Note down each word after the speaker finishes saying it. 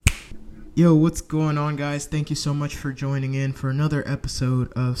Yo, what's going on, guys? Thank you so much for joining in for another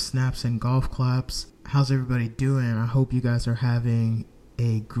episode of Snaps and Golf Claps. How's everybody doing? I hope you guys are having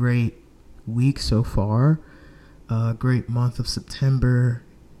a great week so far. A great month of September.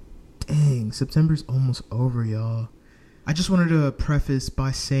 Dang, September's almost over, y'all. I just wanted to preface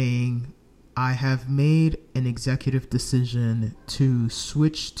by saying I have made an executive decision to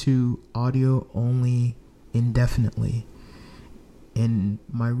switch to audio only indefinitely. And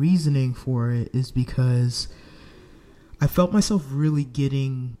my reasoning for it is because I felt myself really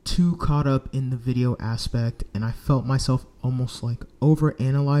getting too caught up in the video aspect, and I felt myself almost like over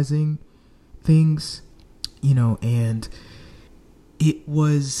analyzing things, and it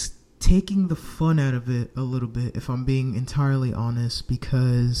was taking the fun out of it a little bit, if I'm being entirely honest,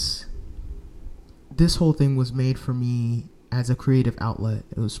 because this whole thing was made for me as a creative outlet.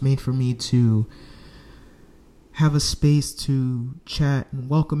 It was made for me to have a space to chat and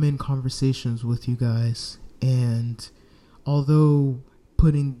welcome in conversations with you guys. And although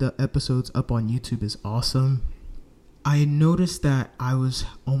putting the episodes up on YouTube is awesome, I noticed that I was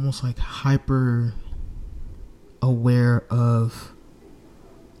almost like hyper aware of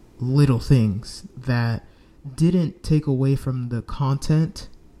little things that didn't take away from the content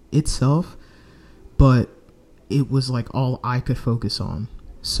itself, but it was like all I could focus on.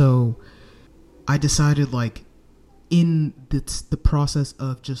 So I decided, like, in the process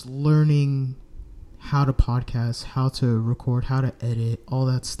of just learning how to podcast, how to record, how to edit, all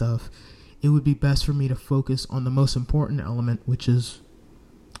that stuff, it would be best for me to focus on the most important element, which is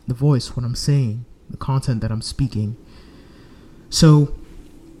the voice, what I'm saying, the content that I'm speaking. So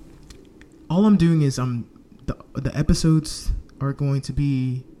all I'm doing is the episodes are going to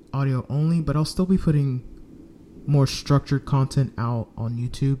be audio only, but I'll still be putting more structured content out on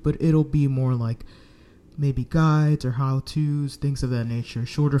YouTube, but it'll be more like maybe guides or how-tos, things of that nature,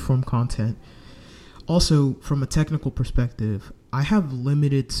 shorter form content. Also, from a technical perspective, I have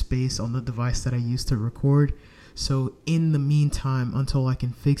limited space on the device that I use to record. So in the meantime, until I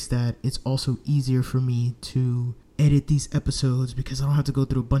can fix that, it's also easier for me to edit these episodes because I don't have to go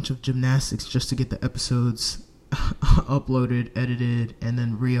through a bunch of gymnastics just to get the episodes uploaded, edited, and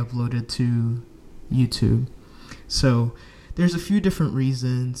then re-uploaded to YouTube. So there's a few different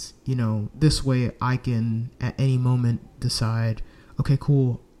reasons, this way I can at any moment decide, okay,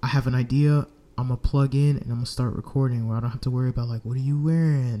 cool, I have an idea, I'm going to plug in and I'm going to start recording where I don't have to worry about, like, what are you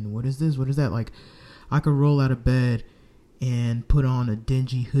wearing? What is this? What is that? Like, I could roll out of bed and put on a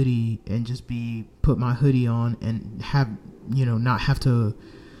dingy hoodie and just put my hoodie on and have, not have to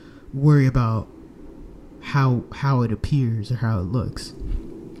worry about how it appears or how it looks.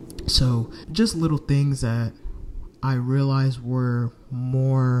 So just little things that I realized were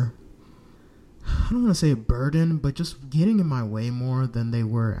more, I don't want to say a burden, but just getting in my way more than they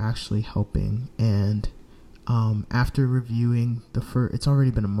were actually helping. And after reviewing it's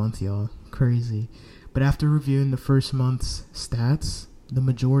already been a month, y'all, crazy. But after reviewing the first month's stats, the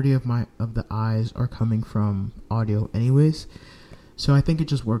majority of the eyes are coming from audio anyways. So I think it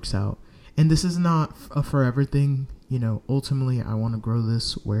just works out. And this is not a forever thing. Ultimately, I want to grow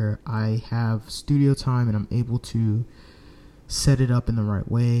this where I have studio time and I'm able to set it up in the right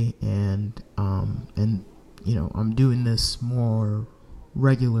way. And I'm doing this more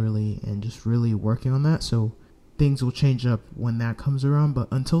regularly and just really working on that. So things will change up when that comes around. But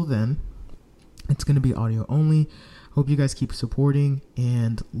until then, it's going to be audio only. Hope you guys keep supporting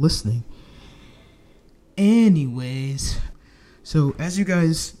and listening. Anyways, so as you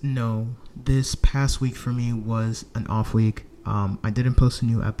guys know, this past week for me was an off week. I didn't post a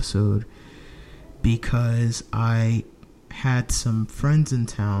new episode because I had some friends in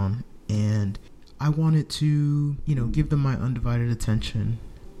town and I wanted to, give them my undivided attention.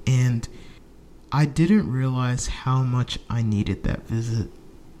 And I didn't realize how much I needed that visit.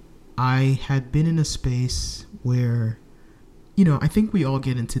 I had been in a space where, I think we all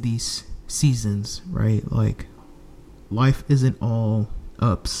get into these seasons, right? Like, life isn't all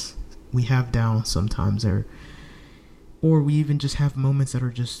ups. We have downs sometimes, or we even just have moments that are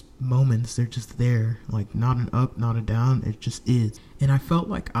just moments. They're just there, like not an up, not a down. It just is. And I felt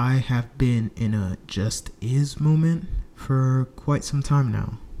like I have been in a just is moment for quite some time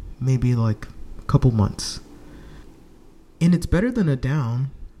now, maybe like a couple months. And it's better than a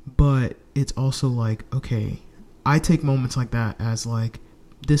down, but it's also like, okay, I take moments like that as like,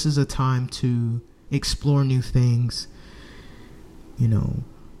 this is a time to explore new things,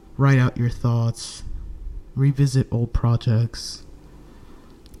 write out your thoughts, revisit old projects,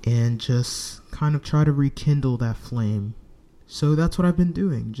 and just kind of try to rekindle that flame. So that's what I've been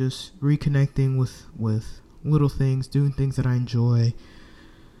doing, just reconnecting with little things, doing things that I enjoy.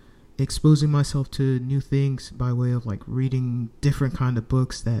 exposing myself to new things by way of like reading different kind of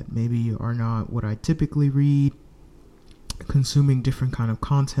books that maybe are not what I typically read, consuming different kind of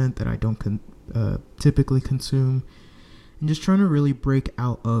content that I don't typically consume, and just trying to really break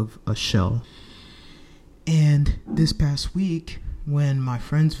out of a shell. And this past week, when my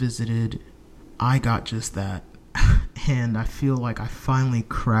friends visited, I got just that. And I feel like I finally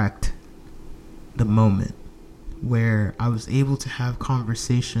cracked the moment where I was able to have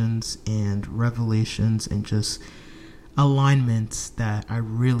conversations and revelations and just alignments that I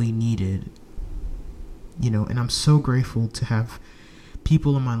really needed. And I'm so grateful to have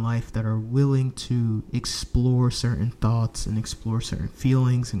people in my life that are willing to explore certain thoughts and explore certain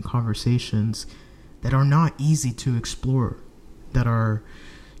feelings and conversations that are not easy to explore, that are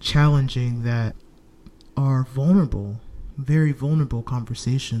challenging, that are vulnerable, very vulnerable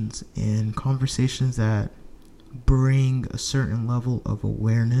conversations, and conversations that bring a certain level of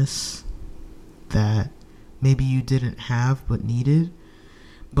awareness that maybe you didn't have but needed.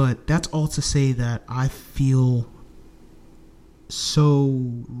 But that's all to say that I feel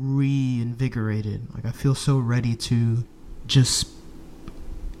so reinvigorated. Like I feel so ready to just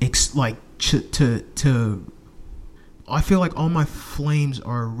I feel like all my flames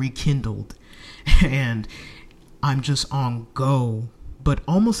are rekindled and I'm just on go, but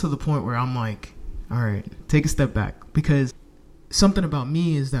almost to the point where I'm like, all right, take a step back, because something about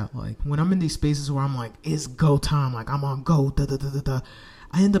me is that like when I'm in these spaces where I'm like, it's go time, like I'm on go,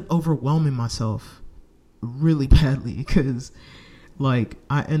 I end up overwhelming myself really badly, because like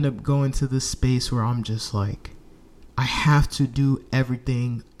I end up going to this space where I'm just like, I have to do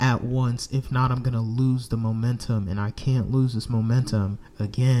everything at once. If not, I'm gonna lose the momentum, and I can't lose this momentum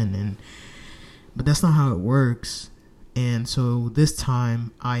again. But that's not how it works. And so this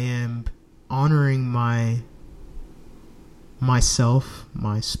time I am honoring myself,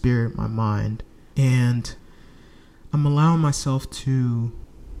 my spirit, my mind, and I'm allowing myself to,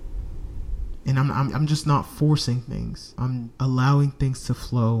 and I'm just not forcing things. I'm allowing things to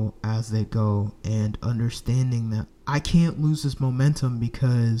flow as they go, and understanding that I can't lose this momentum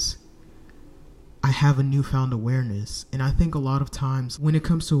because I have a newfound awareness. And I think a lot of times when it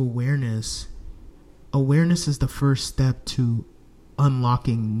comes to awareness is the first step to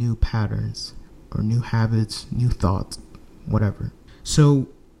unlocking new patterns or new habits, new thoughts, whatever. So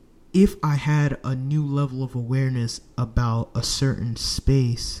if I had a new level of awareness about a certain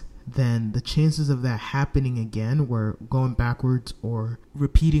space, then the chances of that happening again, where going backwards or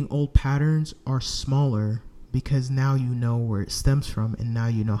repeating old patterns, are smaller, because now you know where it stems from and now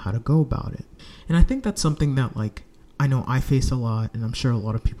you know how to go about it. And I think that's something that like I know I face a lot, and I'm sure a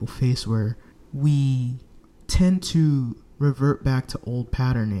lot of people face, where we tend to revert back to old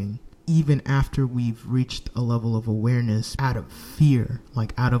patterning even after we've reached a level of awareness, out of fear,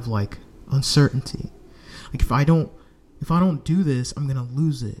 like out of like uncertainty. Like if I don't do this, I'm gonna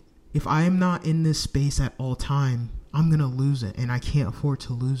lose it. If I am not in this space at all time, I'm gonna lose it, and I can't afford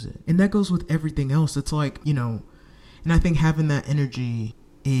to lose it. And that goes with everything else. It's like, and I think having that energy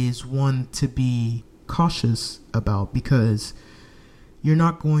is one to be cautious about, because you're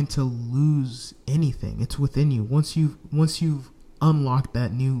not going to lose anything. It's within you. Once you've unlocked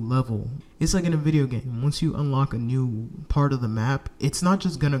that new level, it's like in a video game. Once you unlock a new part of the map, it's not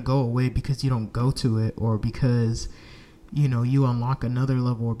just gonna go away because you don't go to it, or because you unlock another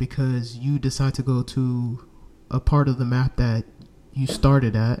level, or because you decide to go to a part of the map that you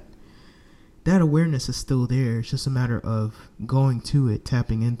started at. That awareness is still there. It's just a matter of going to it,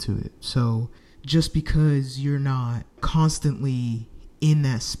 tapping into it. So just because you're not constantly in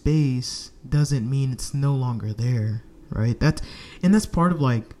that space doesn't mean it's no longer there, right? That's part of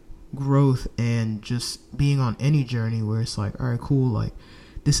like growth and just being on any journey, where it's like, all right, cool, like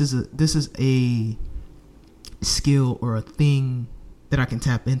this is a skill or a thing that I can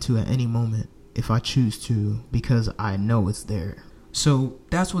tap into at any moment if I choose to, because I know it's there. So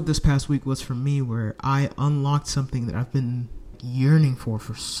that's what this past week was for me, where I unlocked something that I've been yearning for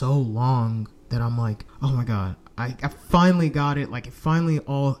so long, that I'm like, oh my God, I finally got it. Like it finally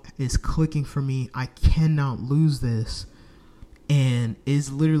all is clicking for me. I cannot lose this. And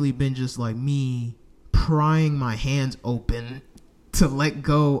it's literally been just like me prying my hands open to let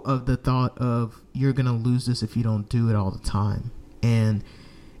go of the thought of you're going to lose this if you don't do it all the time. And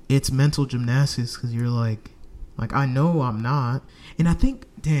it's mental gymnastics, because you're like I know I'm not. And I think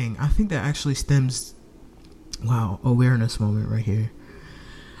that actually stems, wow, awareness moment right here.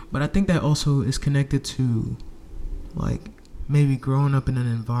 But I think that also is connected to like maybe growing up in an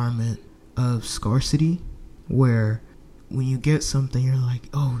environment of scarcity, where when you get something, you're like,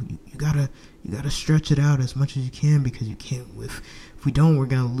 oh, you gotta stretch it out as much as you can, because you can't, if we don't, we're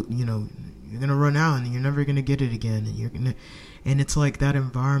gonna, you're gonna run out and you're never gonna get it again, and it's like that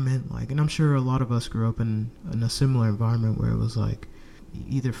environment, like, and I'm sure a lot of us grew up in a similar environment where it was like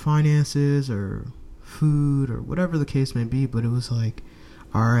either finances or food or whatever the case may be, but it was like,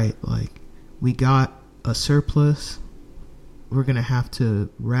 all right, like, we got a surplus, we're gonna have to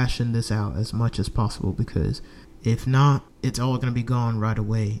ration this out as much as possible, because if not, it's all gonna be gone right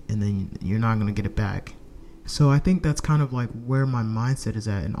away, and then you're not gonna get it back. So I think that's kind of like where my mindset is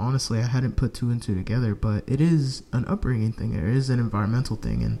at, and honestly, I hadn't put two and two together, but it is an upbringing thing, it is an environmental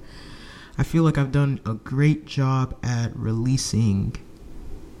thing, and I feel like I've done a great job at releasing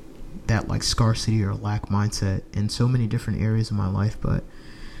that like scarcity or lack mindset in so many different areas of my life. But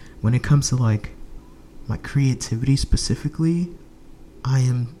when it comes to like my creativity specifically,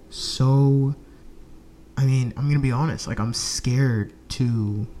 I'm gonna be honest, like, I'm scared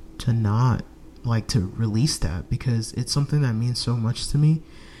to not like to release that, because it's something that means so much to me,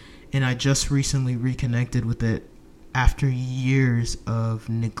 and I just recently reconnected with it after years of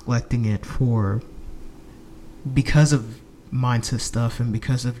neglecting it because of mindset stuff, and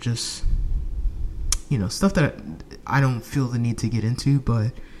because of just stuff that I don't feel the need to get into.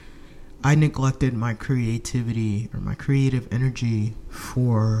 But I neglected my creativity or my creative energy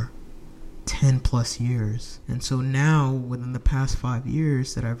for 10 plus years. And so now, within the past 5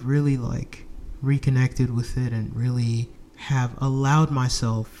 years that I've really like reconnected with it and really have allowed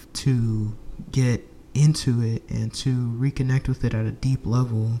myself to get into it and to reconnect with it at a deep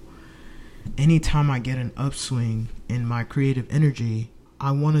level, anytime I get an upswing in my creative energy,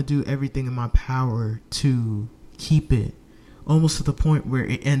 I want to do everything in my power to keep it almost to the point where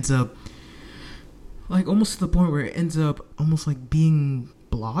it ends up almost like being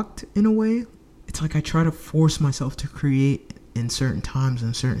blocked in a way. It's like I try to force myself to create in certain times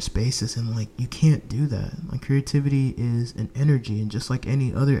and certain spaces, and like, you can't do that. Like, creativity is an energy, and just like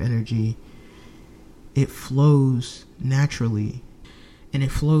any other energy, it flows naturally, and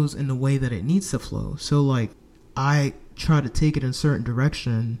it flows in the way that it needs to flow. So like, I try to take it in a certain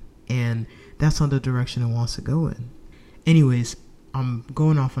direction, and that's not the direction it wants to go in. Anyways, I'm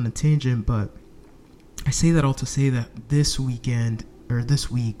going off on a tangent, but I say that all to say that this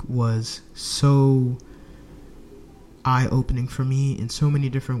week was so eye-opening for me in so many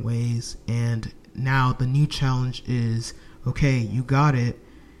different ways. And now the new challenge is, okay, you got it,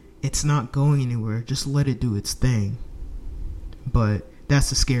 it's not going anywhere, just let it do its thing. But that's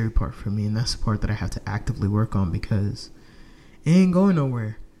the scary part for me, and that's the part that I have to actively work on, because it ain't going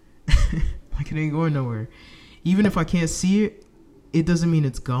nowhere. Like, it ain't going nowhere. Even if I can't see it, it doesn't mean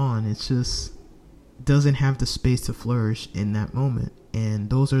it's gone. It's just doesn't have the space to flourish in that moment. And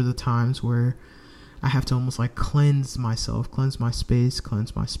those are the times where I have to almost like cleanse myself, cleanse my space,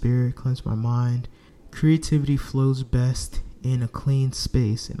 cleanse my spirit, cleanse my mind. Creativity flows best in a clean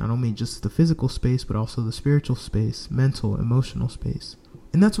space, and I don't mean just the physical space, but also the spiritual space, mental, emotional space.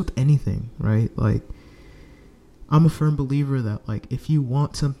 And that's with anything, right? Like, I'm a firm believer that like, if you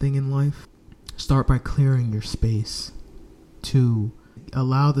want something in life, start by clearing your space to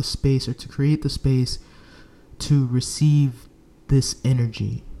allow the space, or to create the space to receive this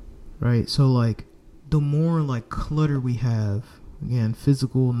energy, right? So like, the more like clutter we have, again,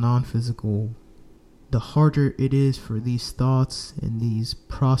 physical, non-physical, the harder it is for these thoughts and these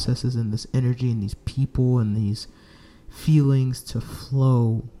processes and this energy and these people and these feelings to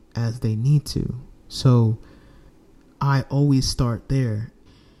flow as they need to. So I always start there.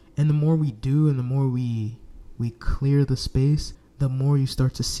 And the more we do, and the more we clear the space, the more you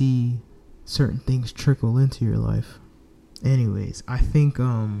start to see certain things trickle into your life. Anyways, I think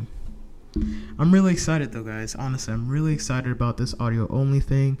I'm really excited though, guys. Honestly, I'm really excited about this audio only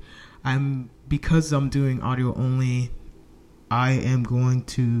thing. Because I'm doing audio only, I am going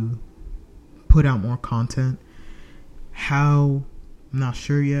to put out more content. How? I'm not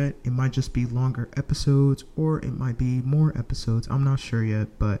sure yet. It might just be longer episodes, or it might be more episodes. I'm not sure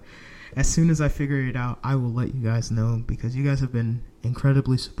yet, but as soon as I figure it out, I will let you guys know, because you guys have been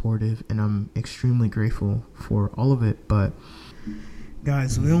incredibly supportive, and I'm extremely grateful for all of it. But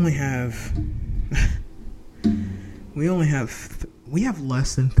guys, we have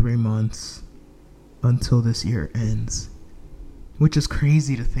less than 3 months until this year ends, which is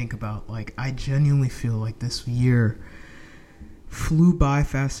crazy to think about. Like, I genuinely feel like this year flew by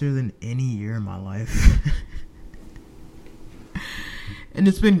faster than any year in my life. And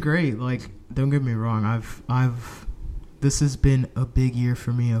it's been great. Like, don't get me wrong, this has been a big year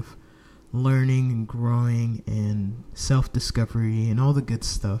for me of learning and growing and self-discovery and all the good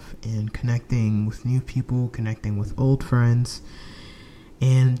stuff, and connecting with new people, connecting with old friends,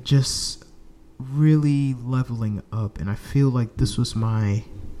 and just really leveling up. And I feel like this was my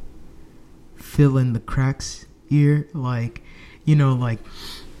fill in the cracks year. Like, you know, like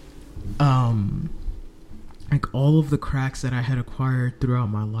all of the cracks that I had acquired throughout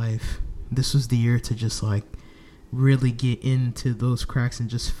my life, this was the year to just like really get into those cracks and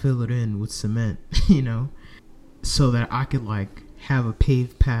just fill it in with cement, you know, so that I could like have a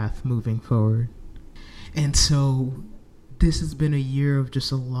paved path moving forward. And so this has been a year of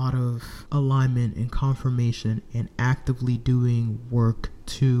just a lot of alignment and confirmation and actively doing work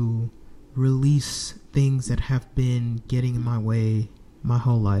to release things that have been getting in my way my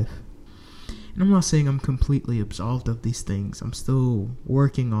whole life. And I'm not saying I'm completely absolved of these things. I'm still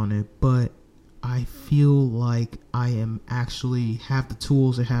working on it, but I feel like I am actually have the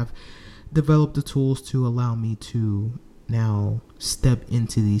tools, I have developed the tools to allow me to now step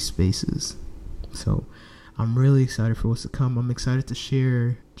into these spaces. So I'm really excited for what's to come. I'm excited to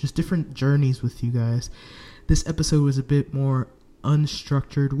share just different journeys with you guys. This episode was a bit more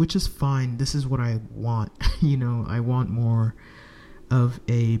unstructured, which is fine. This is what I want. You know, I want more of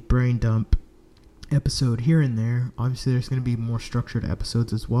a brain dump episode here and there. Obviously, there's going to be more structured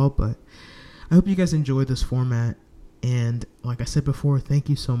episodes as well, but I hope you guys enjoy this format. And like I said before, thank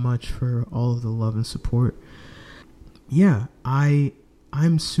you so much for all of the love and support. Yeah,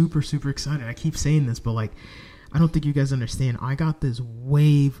 I'm super, super excited. I keep saying this, but like, I don't think you guys understand. I got this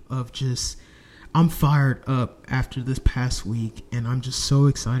wave of just, I'm fired up after this past week, and I'm just so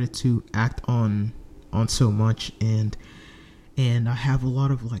excited to act on so much. And I have a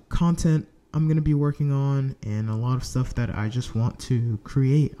lot of like content I'm going to be working on, and a lot of stuff that I just want to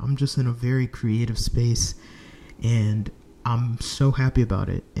create. I'm just in a very creative space, and I'm so happy about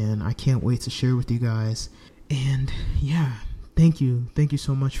it, and I can't wait to share with you guys. And yeah, thank you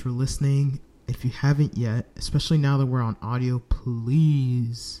so much for listening. If you haven't yet, especially now that we're on audio,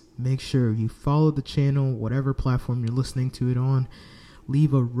 please make sure you follow the channel, whatever platform you're listening to it on.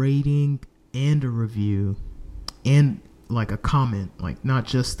 Leave a rating and a review, and like a comment, like not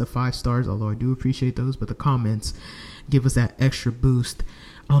just the 5 stars, although I do appreciate those, but the comments give us that extra boost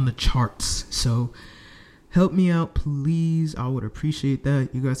on the charts. So help me out, please. I would appreciate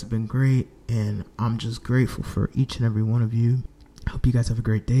that. You guys have been great, and I'm just grateful for each and every one of you. I hope you guys have a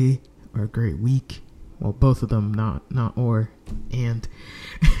great day or a great week. Well, both of them, not or and.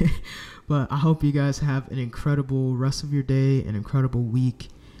 But I hope you guys have an incredible rest of your day, an incredible week,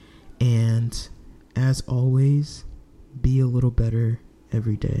 and as always, be a little better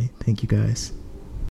every day. Thank you guys.